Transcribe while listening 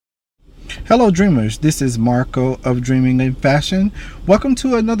Hello, dreamers. This is Marco of Dreaming in Fashion. Welcome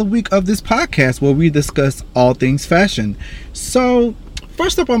to another week of this podcast where we discuss all things fashion. So,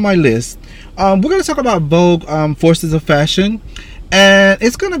 first up on my list, we're going to talk about Vogue Forces of Fashion. And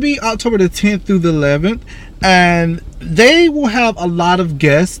it's going to be October the 10th through the 11th. And they will have a lot of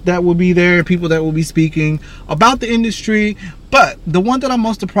guests that will be there, people that will be speaking about the industry. But the one that I'm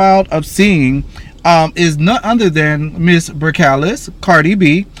most proud of seeing is none other than Miss Bercalis, Cardi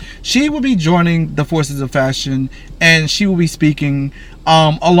B. She will be joining the Forces of Fashion, and she will be speaking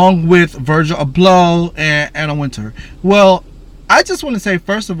along with Virgil Abloh and Anna Wintour. Well, I just want to say,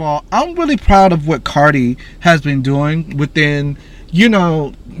 first of all, I'm really proud of what Cardi has been doing within,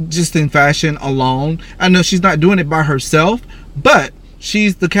 just in fashion alone. I know she's not doing it by herself, but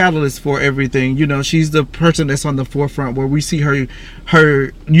she's the catalyst for everything. She's the person that's on the forefront where we see her,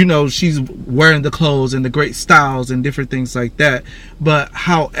 she's wearing the clothes and the great styles and different things like that. But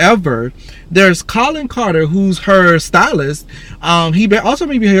however, there's Colin Carter, who's her stylist. He also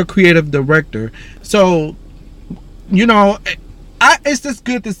may be her creative director. So, it's just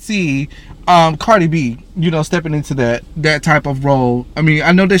good to see Cardi B, stepping into that type of role. I mean,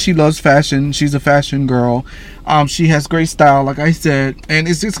 I know that she loves fashion. She's a fashion girl. She has great style, like I said, and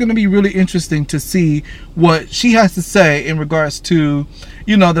it's just going to be really interesting to see what she has to say in regards to,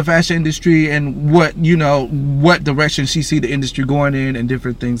 the fashion industry and what direction she see the industry going in and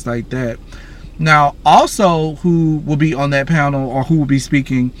different things like that. Now, also, who will be on that panel or who will be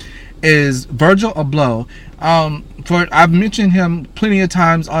speaking is Virgil Abloh. I've mentioned him plenty of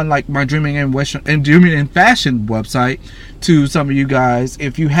times on like my Dreaming in Fashion website to some of you guys.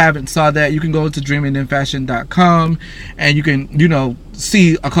 If you haven't saw that, you can go to dreaminginfashion.com and you can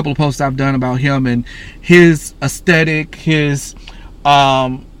see a couple of posts I've done about him and his aesthetic, his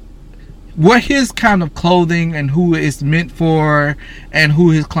what his kind of clothing and who it's meant for and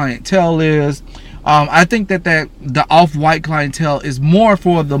who his clientele is. I think that the off-white clientele is more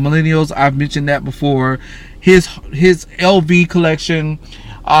for the millennials. I've mentioned that before. His LV collection,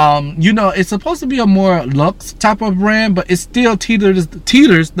 it's supposed to be a more luxe type of brand, but it still teeters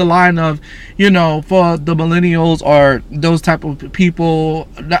the line of, for the millennials or those type of people.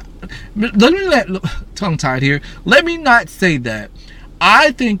 Tongue-tied here. Let me not say that.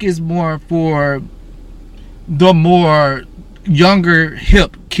 I think it's more for the more younger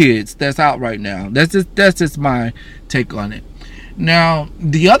hip kids that's out right now. That's just my take on it. Now,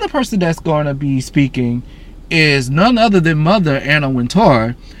 the other person that's going to be speaking is none other than Mother Anna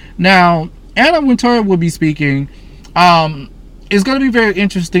Wintour. Now, Anna Wintour will be speaking. It's going to be very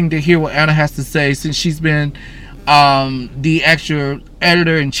interesting to hear what Anna has to say, since she's been the actual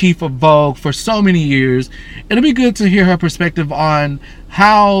editor-in-chief of Vogue for so many years. It'll be good to hear her perspective on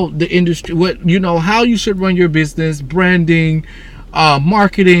how the industry, how you should run your business, branding,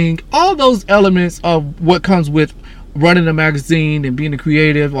 marketing, all those elements of what comes with running a magazine and being a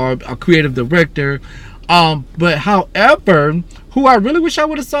creative or a creative director. But however, who I really wish I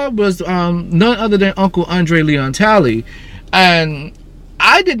would have saw was none other than Uncle Andre Leon Talley. And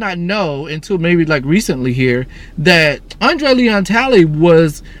I did not know until maybe like recently here that Andre Leon Talley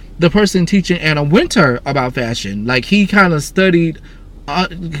was the person teaching Anna Wintour about fashion. Like he kind of studied,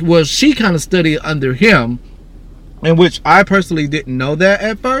 she kind of studied under him, in which I personally didn't know that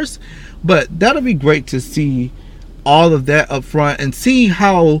at first. But that'll be great to see all of that up front and see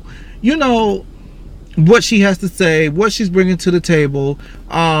how, what she has to say, what she's bringing to the table.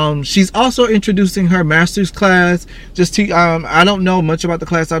 She's also introducing her master's class. I don't know much about the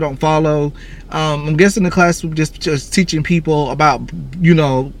class. I don't follow. I'm guessing the class will just teaching people about,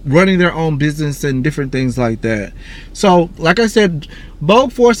 running their own business and different things like that. So, like I said,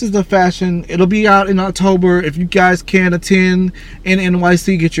 Vogue Forces of Fashion, it'll be out in October. If you guys can attend in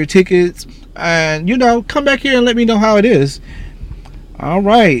NYC, get your tickets. And, come back here and let me know how it is. All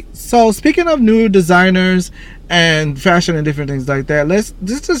right. So speaking of new designers and fashion and different things like that, let's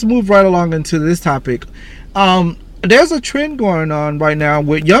just move right along into this topic. There's a trend going on right now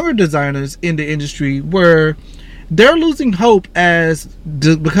with younger designers in the industry where they're losing hope as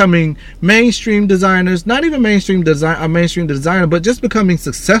becoming mainstream designers, not even mainstream designer, but just becoming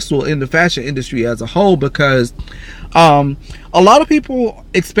successful in the fashion industry as a whole, because a lot of people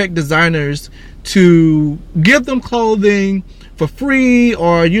expect designers to give them clothing for free,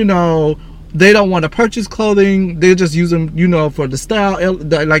 or they don't want to purchase clothing. They just use them for the style,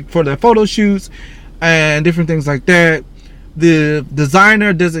 like for their photo shoots and different things like that. The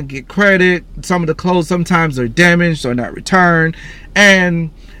designer doesn't get credit. Some of the clothes sometimes are damaged or not returned,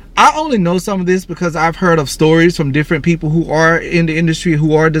 and I only know some of this because I've heard of stories from different people who are in the industry,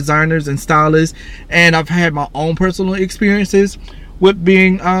 who are designers and stylists, and I've had my own personal experiences with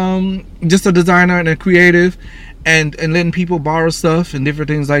being just a designer and a creative, and letting people borrow stuff and different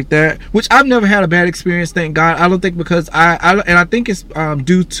things like that, which I've never had a bad experience, thank God. I don't think, because I think it's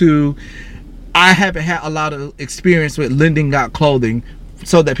due to I haven't had a lot of experience with lending out clothing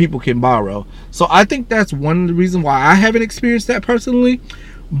so that people can borrow. So I think that's one of the reasons why I haven't experienced that personally.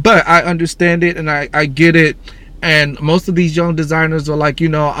 But I understand it, and I get it. And most of these young designers are like,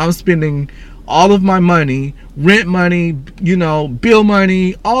 I'm spending all of my money, rent money, bill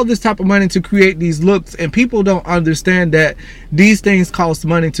money, all this type of money to create these looks. And people don't understand that these things cost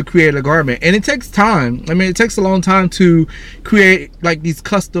money to create a garment. And it takes time. I mean, it takes a long time to create like these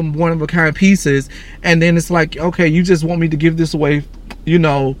custom one-of-a-kind pieces. And then it's like, okay, you just want me to give this away,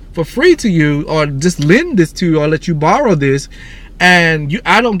 for free to you, or just lend this to you, or let you borrow this. And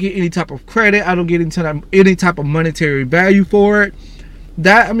I don't get any type of credit. I don't get any type of monetary value for it.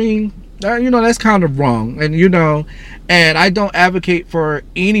 That's kind of wrong. And I don't advocate for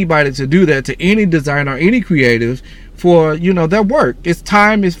anybody to do that, to any designer or any creative, for, their work. It's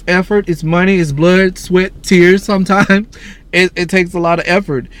time, it's effort, it's money, it's blood, sweat, tears sometimes. It takes a lot of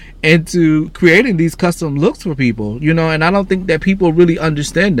effort into creating these custom looks for people, and I don't think that people really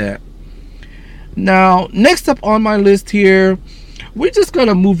understand that. Now, next up on my list here, we're just going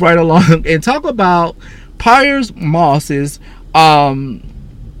to move right along and talk about Piers Moss's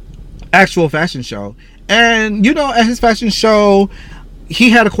actual fashion show. And, at his fashion show, he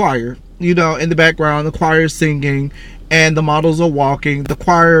had a choir, in the background. The choir is singing and the models are walking. The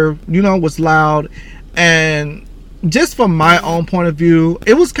choir, was loud. And just from my own point of view,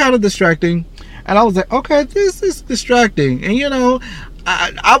 it was kind of distracting. And I was like, okay, this is distracting. And,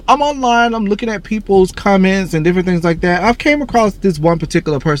 I'm online, I'm looking at people's comments and different things like that. I've came across this one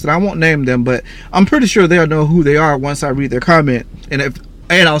particular person. I won't name them, but I'm pretty sure they'll know who they are once I read their comment,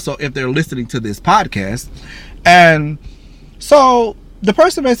 and also if they're listening to this podcast. And so the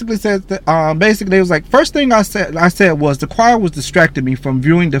person basically said that it was like, first thing I said was the choir was distracting me from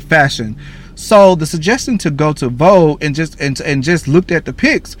viewing the fashion. So the suggestion to go to Vogue and just looked at the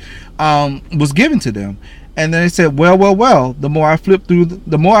pics was given to them. And then they said, well, the more I flip through,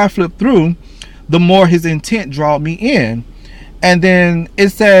 the more his intent drew me in. And then it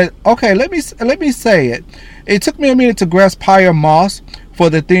said, okay, let me say it. It took me a minute to grasp Piers Moss for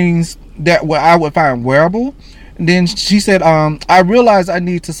the things that I would find wearable. And then she said, I realized I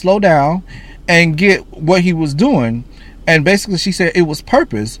need to slow down and get what he was doing. And basically she said it was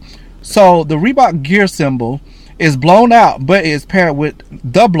purpose. So the Reebok gear symbol is blown out, but is paired with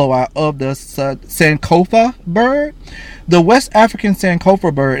the blowout of the Sankofa bird. The West African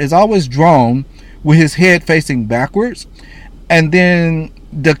Sankofa bird is always drawn with his head facing backwards. And then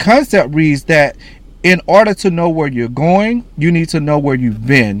the concept reads that in order to know where you're going, you need to know where you've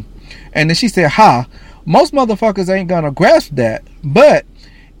been. And then she said, most motherfuckers ain't gonna grasp that, but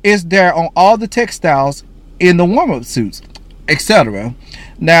it's there on all the textiles in the warm-up suits, etc.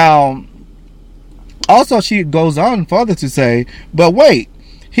 Now, also, she goes on further to say, but wait,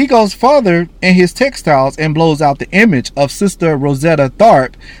 he goes further in his textiles and blows out the image of Sister Rosetta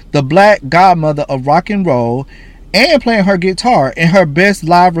Tharpe, the black godmother of rock and roll, and playing her guitar in her best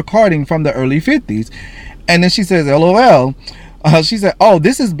live recording from the early 50s. And then she says, LOL. She said, oh,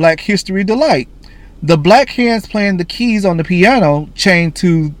 this is Black History Delight. The black hands playing the keys on the piano chained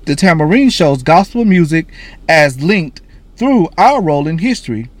to the tambourine shows gospel music as linked through our role in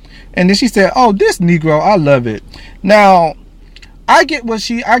history. And then she said, oh, this Negro, I love it. Now, I get what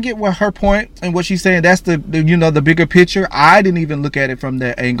her point and what she's saying. That's the bigger picture. I didn't even look at it from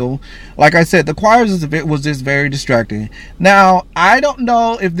that angle. Like I said, the choir was just very distracting. Now, I don't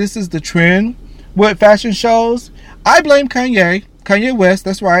know if this is the trend with fashion shows. I blame Kanye West.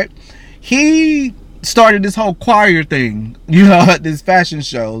 That's right. He started this whole choir thing, at these fashion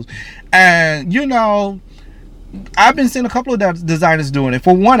shows. And, I've been seeing a couple of designers doing it.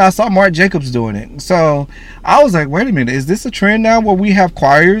 For one, I saw Marc Jacobs doing it. So I was like, wait a minute, is this a trend now where we have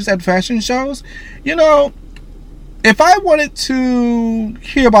choirs at fashion shows? If I wanted to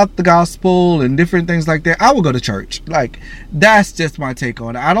hear about the gospel and different things like that, I would go to church. Like, that's just my take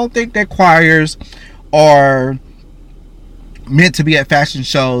on it. I don't think that choirs are meant to be at fashion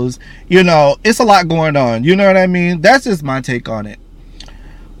shows. It's a lot going on. You know what I mean? That's just my take on it.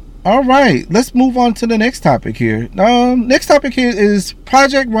 All right, let's move on to the next topic here. Next topic here is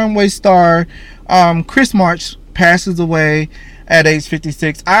Project Runway star Chris March passes away at age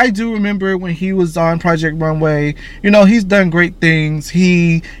 56. I do remember when he was on Project Runway. He's done great things.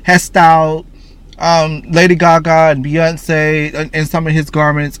 He has styled Lady Gaga and Beyonce in some of his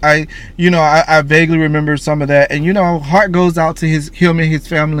garments. I vaguely remember some of that. And heart goes out to him and his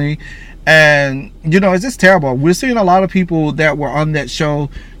family. And it's just terrible. We're seeing a lot of people that were on that show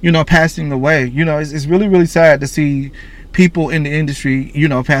passing away. It's really, really sad to see people in the industry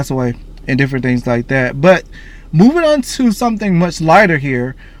pass away and different things like that. But moving on to something much lighter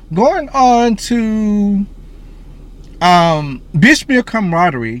here, going on to Bishmir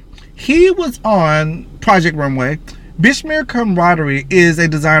Camaraderie. He was on Project Runway. Bishmir Camaraderie is a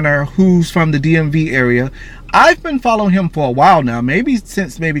designer who's from the DMV area. I've been following him for a while now,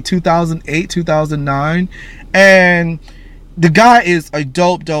 since 2008, 2009, and the guy is a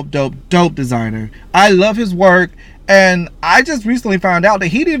dope designer. I love his work, and I just recently found out that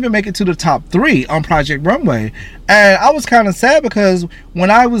he didn't even make it to the top 3 on Project Runway, and I was kind of sad because when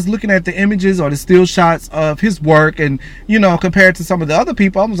I was looking at the images or the still shots of his work and compared to some of the other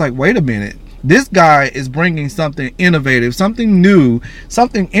people, I was like, wait a minute. This guy is bringing something innovative, something new,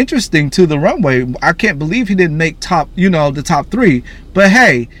 something interesting to the runway. I can't believe he didn't make the top 3. But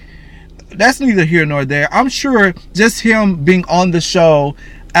hey, that's neither here nor there. I'm sure just him being on the show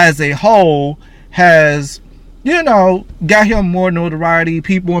as a whole has, got him more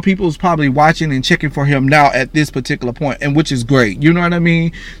notoriety. More people is probably watching and checking for him now at this particular point, and which is great. You know what I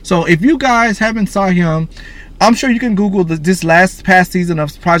mean? So if you guys haven't saw him, I'm sure you can Google this past season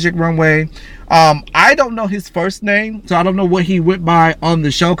of Project Runway. I don't know his first name, so I don't know what he went by on the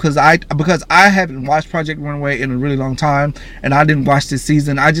show because I haven't watched Project Runway in a really long time, and I didn't watch this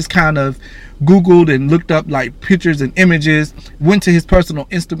season. I just kind of Googled and looked up like pictures and images, went to his personal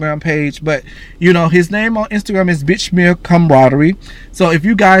Instagram page, but his name on Instagram is Bishmir Camaraderie. So if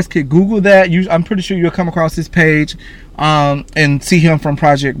you guys could Google that, I'm pretty sure you'll come across his page and see him from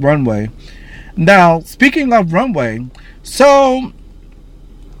Project Runway. Now, speaking of Runway, so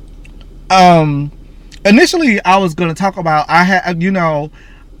initially I was going to talk about, I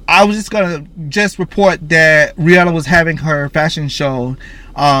was just going to report that Rihanna was having her fashion show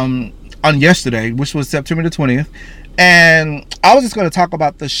on yesterday, which was September the 20th, and I was just going to talk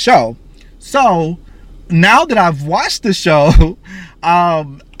about the show. So now that I've watched the show,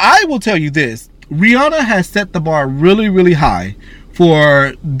 I will tell you this: Rihanna has set the bar really, really high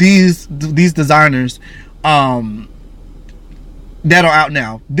for these designers that are out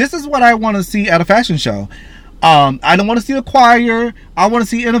now. This is what I want to see at a fashion show. I don't want to see a choir. I want to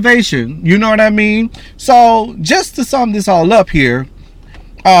see innovation. You know what I mean? So just to sum this all up here,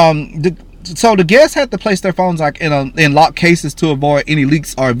 the guests had to place their phones in locked cases to avoid any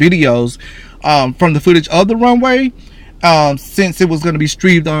leaks or videos from the footage of the runway. Since it was going to be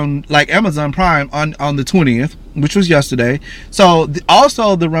streamed on Amazon Prime on the 20th, which was yesterday. So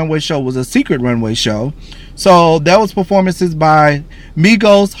also the runway show was a secret runway show. So there was performances by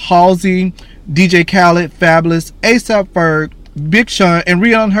Migos, Halsey, DJ Khaled, Fabulous, A$AP Ferg, Big Sean, and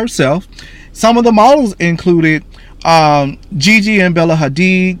Rihanna herself. Some of the models included Gigi and Bella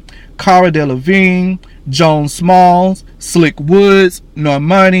Hadid, Cara Delevingne, Joan Smalls, Slick Woods,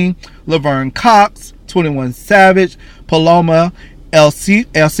 Normani, Laverne Cox, 21 Savage, Paloma El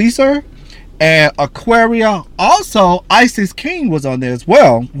Caesar, and Aquaria. Also, Isis King was on there as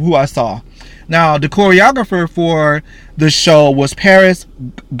well, who I saw. Now, the choreographer for the show was Paris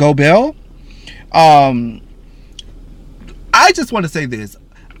Gobel. I just want to say this: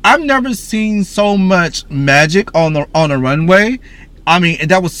 I've never seen so much magic on a runway. I mean,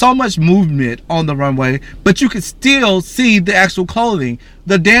 that was so much movement on the runway, but you could still see the actual clothing.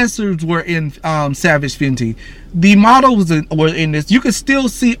 The dancers were in Savage Fenty. The models were in this. You could still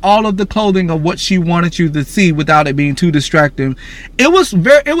see all of the clothing of what she wanted you to see without it being too distracting. It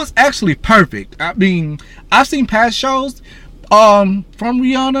was actually perfect. I mean, I've seen past shows from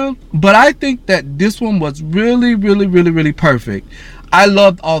Rihanna, but I think that this one was really, really, really, really perfect. I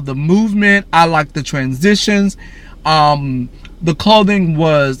loved all the movement. I liked the transitions. The clothing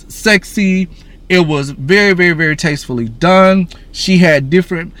was sexy. It was very, very, very tastefully done. She had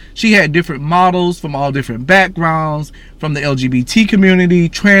different models from all different backgrounds, from the LGBT community,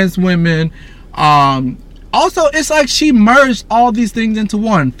 trans women. Also, it's like she merged all these things into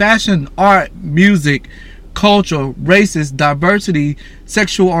one: fashion, art, music, culture, races, diversity,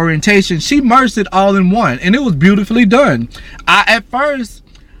 sexual orientation. She merged it all in one, and it was beautifully done. At first,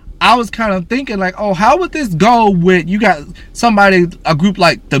 I was kind of thinking like, oh, how would this go with, you got a group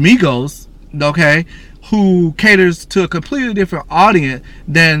like the Migos, okay, who caters to a completely different audience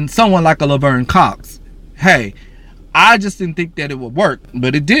than someone like a Laverne Cox. Hey, I just didn't think that it would work,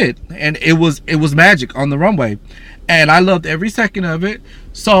 but it did, and it was magic on the runway, and I loved every second of it.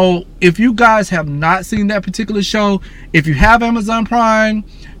 So if you guys have not seen that particular show, if you have Amazon Prime,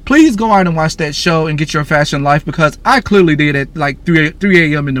 please go out and watch that show and get your fashion life, because I clearly did at like 3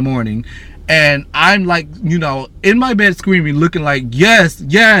 a.m. in the morning, And I'm like, you know, in my bed screaming, looking like, yes,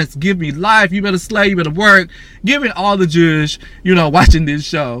 yes, give me life. You better slay, you better work. Giving all the juice, you know, watching this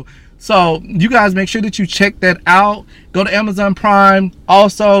show. So you guys make sure that you check that out. Go to Amazon Prime.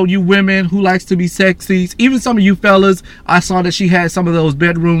 Also, you women who likes to be sexy, even some of you fellas, I saw that she had some of those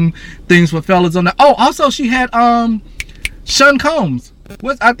bedroom things for fellas on there. Oh, also she had Sean Combs.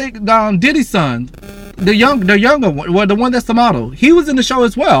 I think Diddy's son, the younger one, well, the one that's the model. He was in the show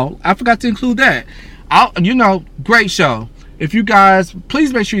as well. I forgot to include that. You know, great show. If you guys,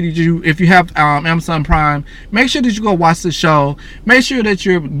 please make sure that you, if you have Amazon Prime, make sure that you go watch the show. Make sure that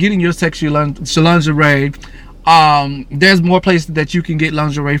you're getting your sexy lingerie. There's more places that you can get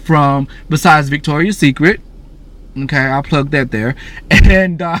lingerie from besides Victoria's Secret. Okay, I'll plug that there.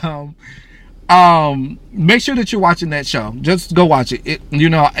 And make sure that you're watching that show. Just go watch it.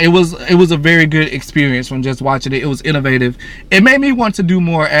 It was a very good experience from just watching it. It was innovative. It made me want to do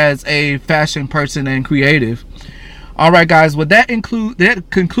more as a fashion person and creative. All right, guys. Well, that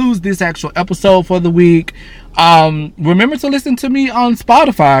concludes this actual episode for the week. Remember to listen to me on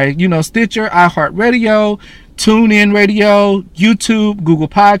Spotify, Stitcher, iHeartRadio, TuneIn Radio, YouTube, Google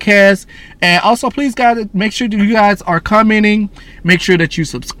Podcasts, and also please, guys, make sure that you guys are commenting. Make sure that you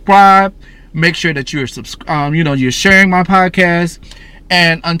subscribe. Make sure that you're you're sharing my podcast.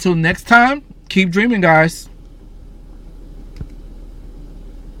 And until next time, keep dreaming, guys.